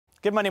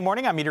Good Monday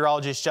morning. I'm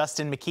meteorologist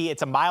Justin McKee.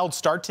 It's a mild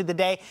start to the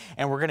day,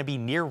 and we're going to be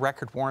near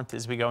record warmth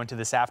as we go into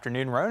this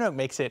afternoon. Roanoke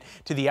makes it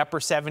to the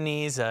upper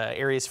 70s.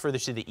 Areas further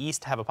to the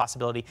east have a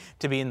possibility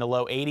to be in the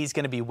low 80s.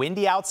 Going to be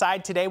windy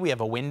outside today. We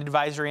have a wind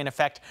advisory in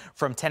effect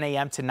from 10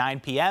 a.m. to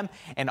 9 p.m.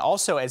 And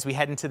also, as we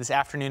head into this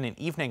afternoon and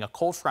evening, a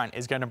cold front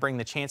is going to bring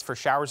the chance for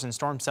showers and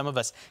storms. Some of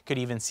us could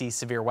even see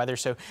severe weather.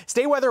 So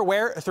stay weather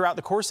aware throughout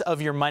the course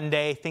of your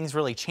Monday. Things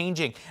really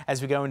changing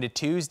as we go into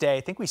Tuesday.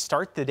 I think we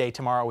start the day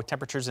tomorrow with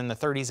temperatures in the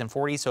 30s and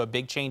 40s, so a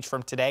big change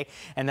from today.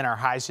 And then our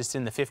highs just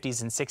in the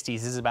 50s and 60s.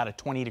 This is about a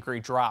 20-degree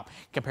drop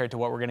compared to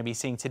what we're going to be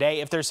seeing today.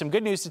 If there's some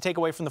good news to take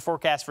away from the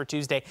forecast for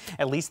Tuesday,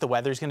 at least the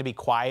weather is going to be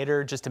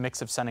quieter, just a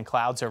mix of sun and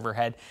clouds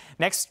overhead.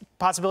 Next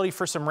possibility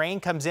for some rain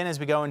comes in as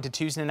we go into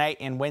Tuesday night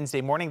and Wednesday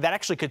morning. That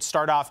actually could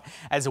start off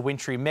as a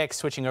wintry mix,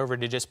 switching over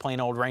to just plain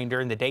old rain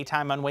during the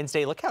daytime on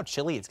Wednesday. Look how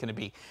chilly it's going to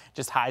be.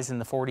 Just highs in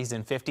the 40s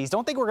and 50s.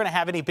 Don't think we're going to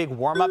have any big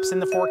warm-ups in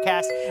the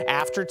forecast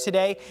after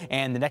today.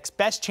 And the next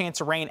best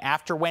chance of rain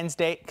after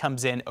Wednesday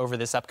comes in over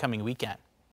this upcoming weekend.